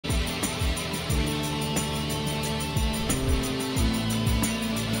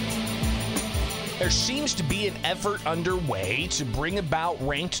There seems to be an effort underway to bring about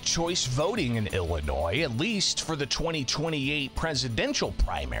ranked choice voting in Illinois, at least for the 2028 presidential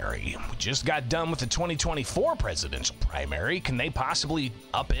primary. We just got done with the 2024 presidential primary. Can they possibly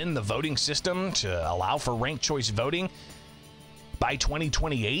upend the voting system to allow for ranked choice voting by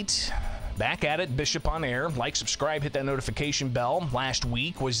 2028? Back at it, Bishop on Air. Like, subscribe, hit that notification bell. Last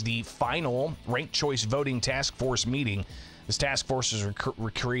week was the final ranked choice voting task force meeting. This task force was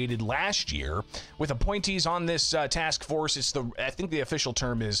created last year with appointees on this task force. I think the official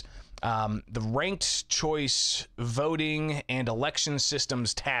term is the Ranked Choice Voting and Election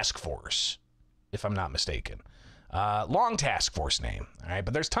Systems Task Force, if I'm not mistaken. Long task force name, all right?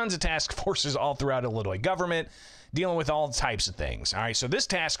 But there's tons of task forces all throughout Illinois government dealing with all types of things, all right? So this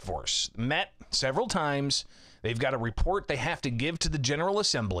task force met several times. They've got a report they have to give to the General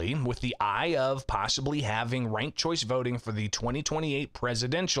Assembly with the eye of possibly having ranked choice voting for the 2028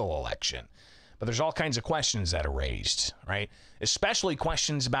 presidential election. But there's all kinds of questions that are raised, right? Especially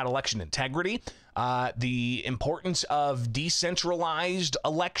questions about election integrity, the importance of decentralized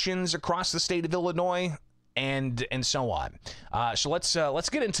elections across the state of Illinois, and so on. So let's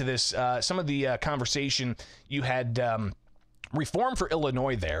get into this. Some of the conversation you had. Reform for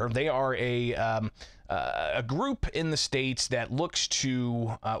Illinois there. They are a group in the states that looks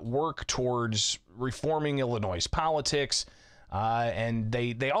to work towards reforming Illinois' politics, and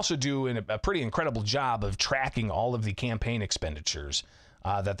they also do a pretty incredible job of tracking all of the campaign expenditures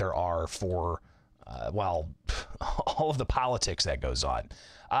that there are for, all of the politics that goes on.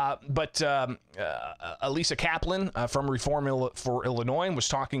 But Elisa Kaplan from Reform for Illinois was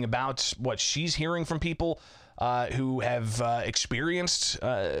talking about what she's hearing from people who have experienced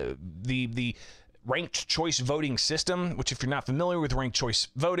the ranked choice voting system, which, if you're not familiar with ranked choice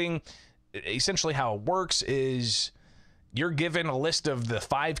voting, essentially how it works is you're given a list of the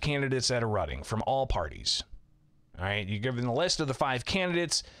 5 candidates that are running from all parties. All right, you're given a list of the 5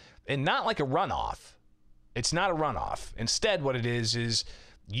 candidates, and not like a runoff. It's not a runoff. Instead, what it is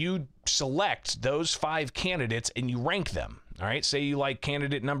you select those 5 candidates and you rank them. All right, say you like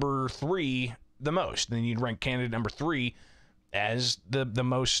candidate number 3 the most, then you'd rank candidate number 3 as the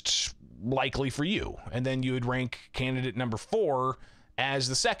most likely for you, and then you would rank candidate number 4 as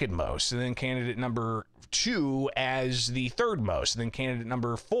the second most, and then candidate number 2 as the third most, and then candidate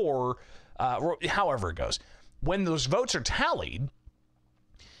number 4, however it goes. When those votes are tallied,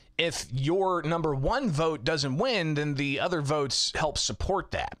 if your number 1 vote doesn't win, then the other votes help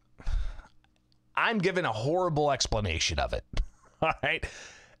support that. I'm giving a horrible explanation of it. All right.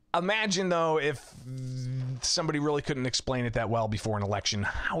 Imagine, though, if somebody really couldn't explain it that well before an election.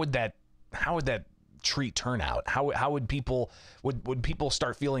 How would that treat turn out? How would people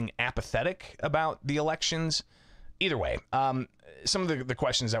start feeling apathetic about the elections? Either way, some of the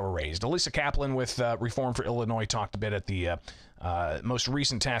questions that were raised. Elisa Kaplan with Reform for Illinois talked a bit at the most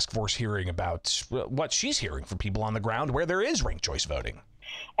recent task force hearing about what she's hearing from people on the ground where there is ranked choice voting.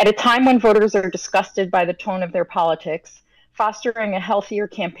 At a time when voters are disgusted by the tone of their politics, fostering a healthier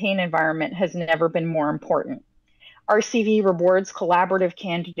campaign environment has never been more important. RCV rewards collaborative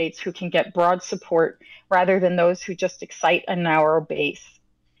candidates who can get broad support rather than those who just excite a narrow base.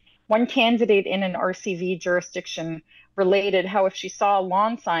 One candidate in an RCV jurisdiction related how if she saw a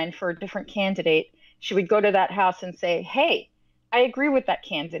lawn sign for a different candidate, she would go to that house and say, "Hey, I agree with that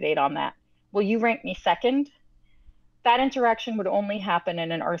candidate on that. Will you rank me second?" That interaction would only happen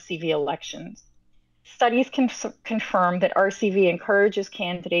in an RCV election. Studies confirm that RCV encourages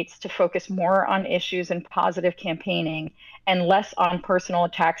candidates to focus more on issues and positive campaigning and less on personal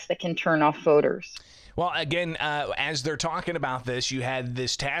attacks that can turn off voters. Well, again, as they're talking about this, you had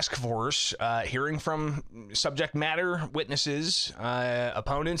this task force hearing from subject matter witnesses,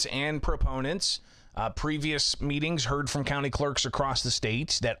 opponents and proponents. Previous meetings heard from county clerks across the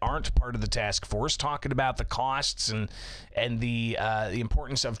state that aren't part of the task force, talking about the costs and the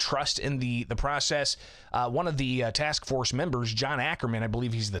importance of trust in the process. One of the task force members, John Ackerman, I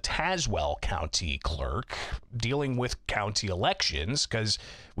believe he's the Tazewell County clerk, dealing with county elections, because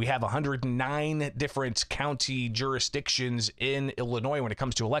we have 109 different county jurisdictions in Illinois when it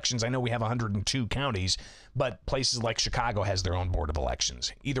comes to elections. I know we have 102 counties, but places like Chicago has their own board of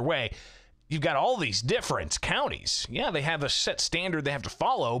elections. Either way, you've got all these different counties. Yeah, they have a set standard they have to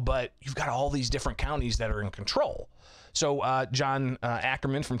follow, but you've got all these different counties that are in control. So John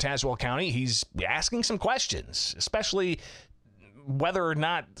Ackerman from Tazewell County, he's asking some questions, especially whether or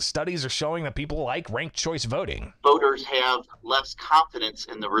not studies are showing that people like ranked choice voting. Voters have less confidence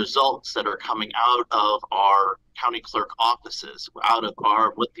in the results that are coming out of our county clerk offices, out of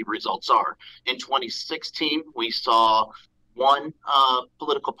what the results are. In 2016, we saw one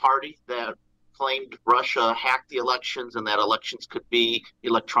political party that claimed Russia hacked the elections and that elections could be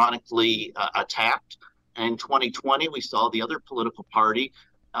electronically attacked. In 2020, we saw the other political party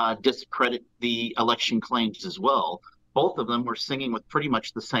discredit the election claims as well. Both of them were singing with pretty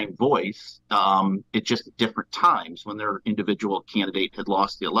much the same voice, at just different times when their individual candidate had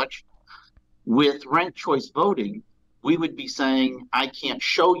lost the election. With ranked choice voting, we would be saying, I can't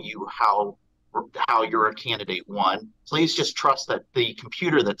show you how you're a candidate won. Please just trust that the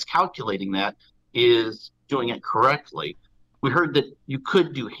computer that's calculating that is doing it correctly. We heard that you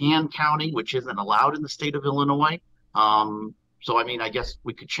could do hand counting, which isn't allowed in the state of Illinois. So, I mean, I guess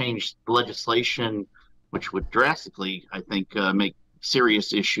we could change legislation, which would drastically, I think, make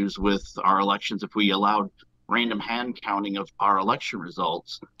serious issues with our elections if we allowed random hand counting of our election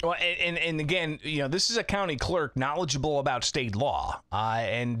results. Well, and again, this is a county clerk knowledgeable about state law,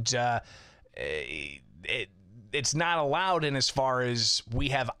 and it's not allowed in as far as we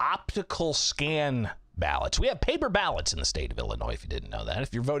have optical scan ballots. We have paper ballots in the state of Illinois, if you didn't know that.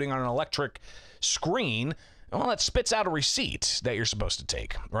 If you're voting on an electric screen, well, that spits out a receipt that you're supposed to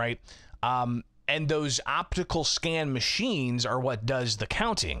take, right? And those optical scan machines are what does the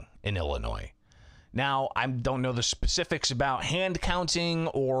counting in Illinois. Now, I don't know the specifics about hand counting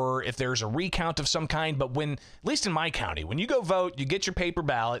or if there's a recount of some kind, but at least in my county, when you go vote, you get your paper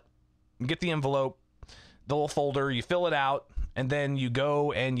ballot, you get the envelope, the little folder, you fill it out, and then you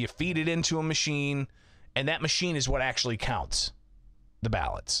go and you feed it into a machine, and that machine is what actually counts the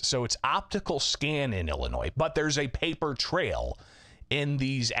ballots. So it's optical scan in Illinois, but there's a paper trail in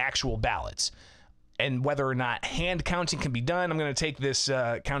these actual ballots. And whether or not hand counting can be done, I'm going to take this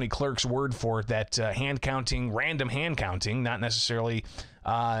county clerk's word for it that hand counting, random hand counting, not necessarily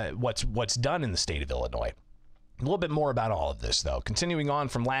what's done in the state of Illinois. A little bit more about all of this, though. Continuing on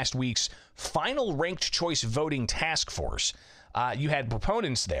from last week's final ranked choice voting task force, you had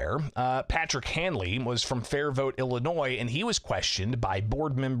proponents there. Patrick Hanley was from Fair Vote, Illinois, and he was questioned by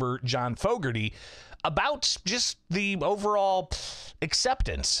board member John Fogarty about just the overall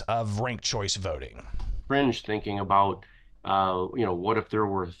acceptance of ranked choice voting. Fringe thinking about, what if there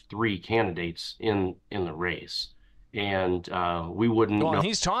were 3 candidates in the race, and we wouldn't. Well, know.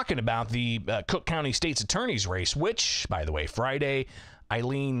 He's talking about the Cook County State's Attorney's race, which, by the way, Friday,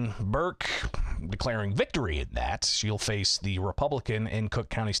 Eileen Burke declaring victory in that. She'll face the Republican in Cook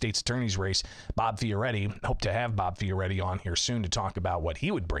County State's Attorney's race, Bob Fioretti. Hope to have Bob Fioretti on here soon to talk about what he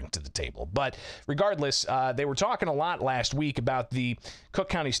would bring to the table. But regardless, they were talking a lot last week about the Cook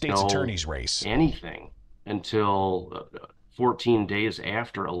County State's Attorney's race. Anything until 14 days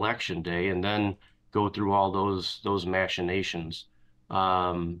after Election Day, and then go through all those machinations.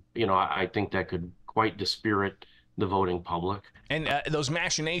 I think that could quite dispirit the voting public. And those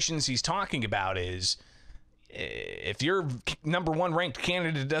machinations he's talking about is if your number 1 ranked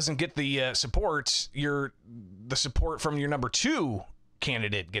candidate doesn't get the support, the support from your number 2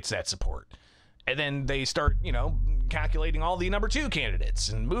 candidate gets that support. And then they start, calculating all the number 2 candidates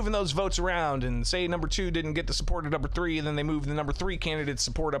and moving those votes around, and say number 2 didn't get the support of number 3, and then they move the number 3 candidate's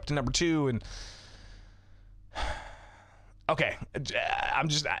support up to number 2. And okay,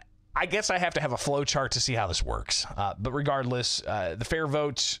 I guess I have to have a flow chart to see how this works. But regardless, the Fair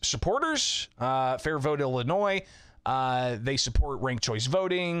Vote supporters, Fair Vote Illinois, they support ranked choice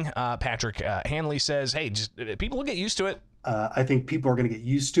voting. Patrick Hanley says, hey, just people will get used to it. I think people are going to get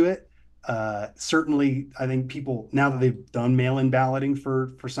used to it. Certainly, I think people, now that they've done mail-in balloting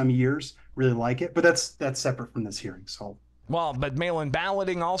for some years, really like it. But that's separate from this hearing. So. Well, but mail-in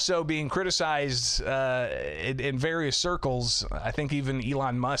balloting also being criticized in various circles. I think even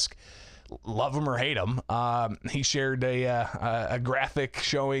Elon Musk, love him or hate him, he shared a graphic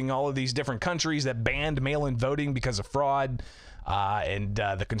showing all of these different countries that banned mail-in voting because of fraud and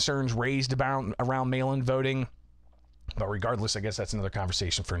the concerns raised around mail-in voting. But regardless, I guess that's another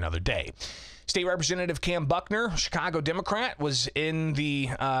conversation for another day. State Representative Cam Buckner, Chicago Democrat, was in the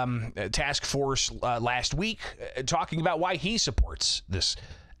task force last week talking about why he supports this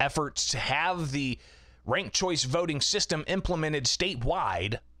effort to have the ranked choice voting system implemented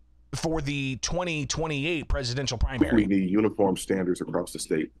statewide for the 2028 presidential primary. We need uniform standards across the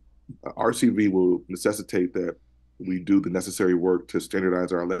state. RCV will necessitate that we do the necessary work to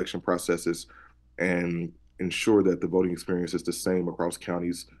standardize our election processes and ensure that the voting experience is the same across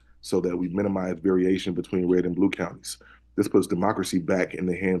counties so that we minimize variation between red and blue counties. This puts democracy back in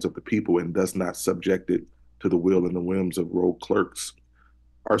the hands of the people and does not subject it to the will and the whims of rogue clerks.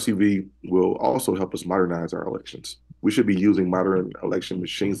 RCV will also help us modernize our elections. We should be using modern election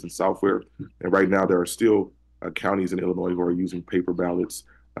machines and software. And right now there are still counties in Illinois who are using paper ballots.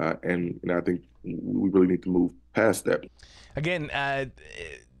 And I think we really need to move past that. Again,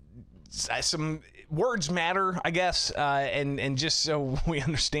 some words matter, I guess, and just so we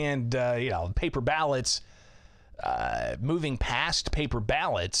understand, paper ballots, moving past paper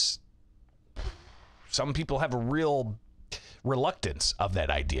ballots, some people have a real reluctance of that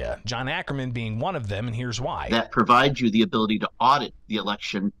idea. John Ackerman being one of them, and here's why. That provides you the ability to audit the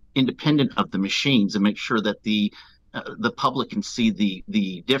election independent of the machines and make sure that the public can see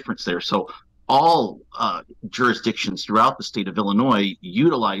the difference there. So all jurisdictions throughout the state of Illinois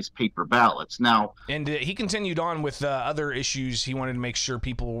utilize paper ballots now. And he continued on with other issues. He wanted to make sure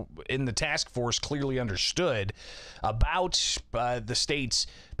people in the task force clearly understood about the state's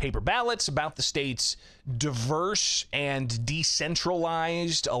paper ballots, about the state's diverse and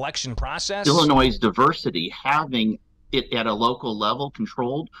decentralized election process. Illinois' diversity, having it at a local level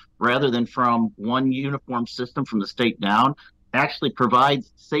controlled rather than from one uniform system from the state down, actually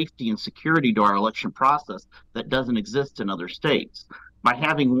provides safety and security to our election process that doesn't exist in other states. By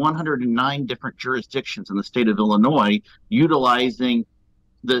having 109 different jurisdictions in the state of Illinois utilizing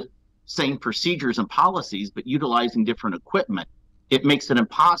the same procedures and policies, but utilizing different equipment, it makes it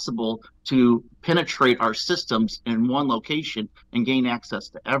impossible to penetrate our systems in one location and gain access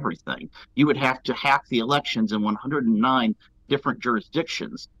to everything. You would have to hack the elections in 109 different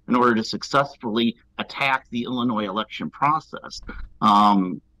jurisdictions in order to successfully attack the Illinois election process.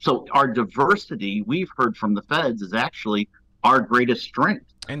 So our diversity, we've heard from the feds, is actually our greatest strength.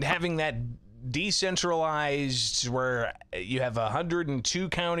 And having that decentralized, where you have 102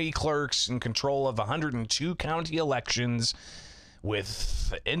 county clerks in control of 102 county elections,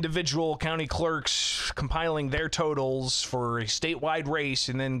 with individual county clerks compiling their totals for a statewide race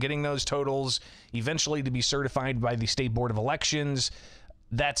and then getting those totals eventually to be certified by the State Board of Elections.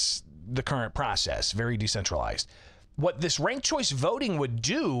 That's the current process, very decentralized. What this ranked choice voting would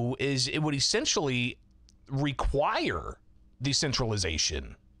do is it would essentially require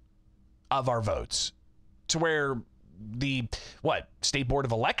decentralization of our votes, to where the State Board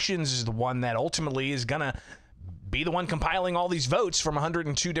of Elections is the one that ultimately is going to be the one compiling all these votes from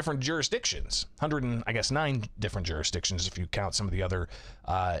 102 different jurisdictions, 9 different jurisdictions if you count some of the other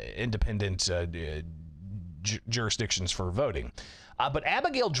independent jurisdictions for voting. But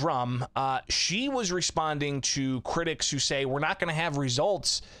Abigail Drum, she was responding to critics who say we're not going to have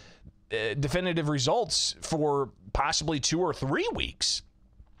results, definitive results, for possibly 2 or 3 weeks,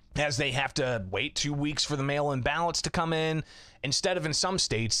 as they have to wait 2 weeks for the mail-in ballots to come in, instead of in some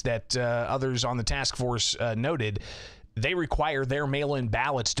states that others on the task force noted, they require their mail-in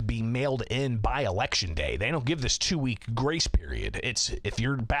ballots to be mailed in by Election Day. They don't give this 2-week grace period. It's if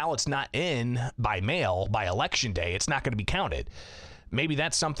your ballot's not in by mail by Election Day, it's not going to be counted. Maybe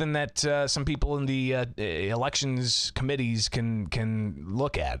that's something that some people in the elections committees can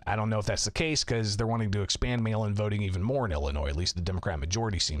look at. I don't know if that's the case, because they're wanting to expand mail-in voting even more in Illinois. At least the Democrat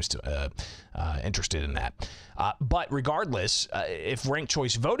majority seems to interested in that. But regardless, if ranked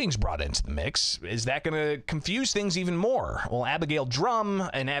choice voting's brought into the mix, is that going to confuse things even more? Well, Abigail Drum,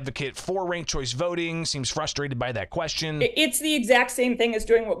 an advocate for ranked choice voting, seems frustrated by that question. It's the exact same thing as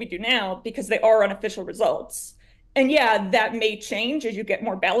doing what we do now, because they are unofficial results. And yeah, that may change as you get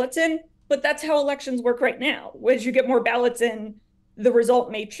more ballots in, but that's how elections work right now. As you get more ballots in, the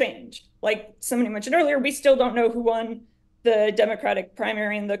result may change. Like somebody mentioned earlier, we still don't know who won the Democratic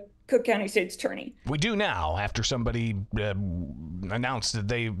primary in the Cook County State's Attorney. We do now, after somebody announced that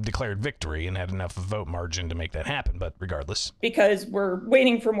they declared victory and had enough vote margin to make that happen, but regardless. Because we're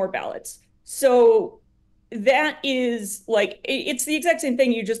waiting for more ballots. So that is like, it's the exact same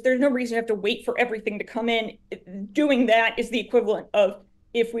thing. There's no reason to have to wait for everything to come in. Doing that is the equivalent of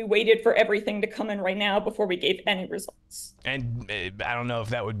if we waited for everything to come in right now before we gave any results. And I don't know if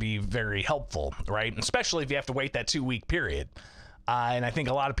that would be very helpful, right? Especially if you have to wait that 2-week period. And I think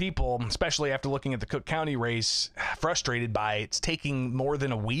a lot of people, especially after looking at the Cook County race, frustrated by it's taking more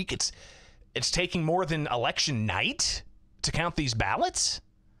than a week. It's taking more than election night to count these ballots.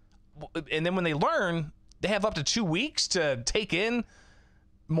 And then when they learn they have up to 2 weeks to take in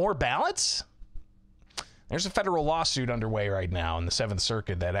more ballots. There's a federal lawsuit underway right now in the 7th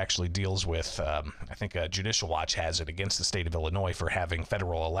Circuit that actually deals with, I think Judicial Watch has it, against the state of Illinois for having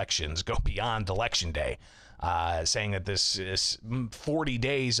federal elections go beyond Election Day, saying that this is 40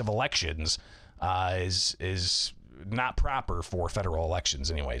 days of elections is not proper for federal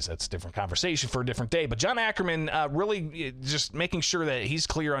elections. Anyways, that's a different conversation for a different day. But John Ackerman really just making sure that he's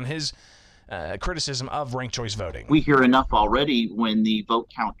clear on his criticism of ranked choice voting. We hear enough already when the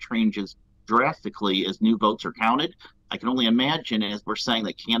vote count changes drastically as new votes are counted. I can only imagine, as we're saying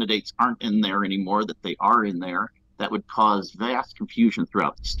that candidates aren't in there anymore, that they are in there, that would cause vast confusion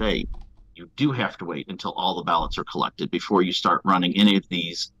throughout the state. You do have to wait until all the ballots are collected before you start running any of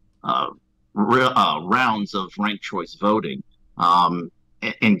these rounds of ranked choice voting.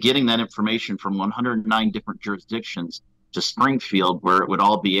 And getting that information from 109 different jurisdictions to Springfield, where it would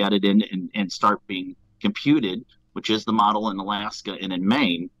all be added in and start being computed, which is the model in Alaska and in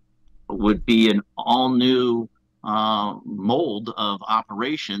Maine, would be an all new mold of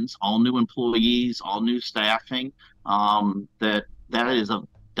operations, all new employees, all new staffing. That is a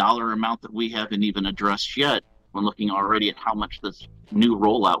dollar amount that we haven't even addressed yet when looking already at how much this new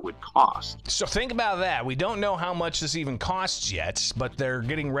rollout would cost. So think about that. We don't know how much this even costs yet, but they're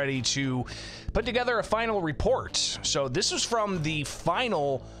getting ready to put together a final report. So this was from the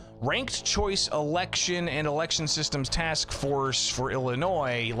final Ranked Choice Election and Election Systems Task Force for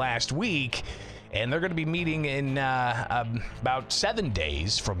Illinois last week, and they're going to be meeting in about 7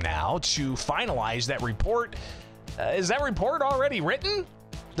 days from now to finalize that report. Is that report already written?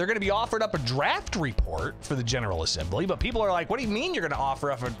 They're going to be offered up a draft report for the General Assembly, but people are like, what do you mean you're going to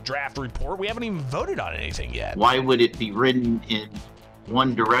offer up a draft report? We haven't even voted on anything yet. Why would it be written in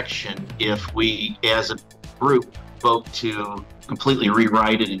one direction if we, as a group, vote to completely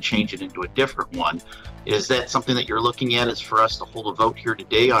rewrite it and change it into a different one? Is that something that you're looking at, is for us to hold a vote here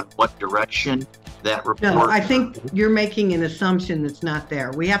today on what direction that report? No, I think you're making an assumption that's not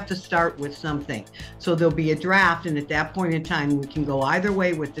there. We have to start with something. So there'll be a draft, and at that point in time, we can go either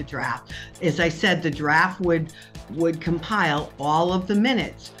way with the draft. As I said, the draft would compile all of the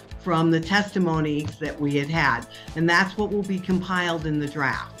minutes from the testimonies that we had, and that's what will be compiled in the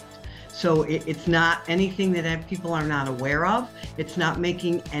draft. So it's not anything that people are not aware of. It's not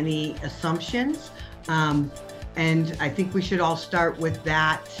making any assumptions. And I think we should all start with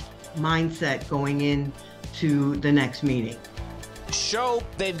that mindset going into the next meeting. So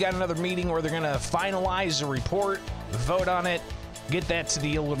they've got another meeting where they're going to finalize a report, vote on it, get that to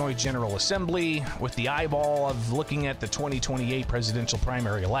the Illinois General Assembly with the eyeball of looking at the 2028 presidential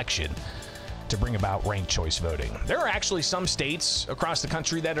primary election to bring about ranked choice voting. There are actually some states across the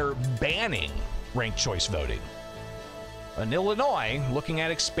country that are banning ranked choice voting. In Illinois, looking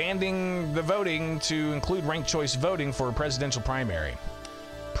at expanding the voting to include ranked choice voting for a presidential primary.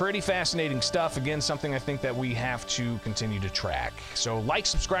 Pretty fascinating stuff. Again, something I think that we have to continue to track. So like,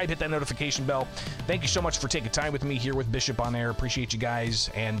 subscribe, hit that notification bell. Thank you so much for taking time with me here with Bishop on Air. Appreciate you guys.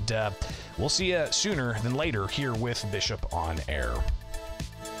 And we'll see you sooner than later here with Bishop on Air.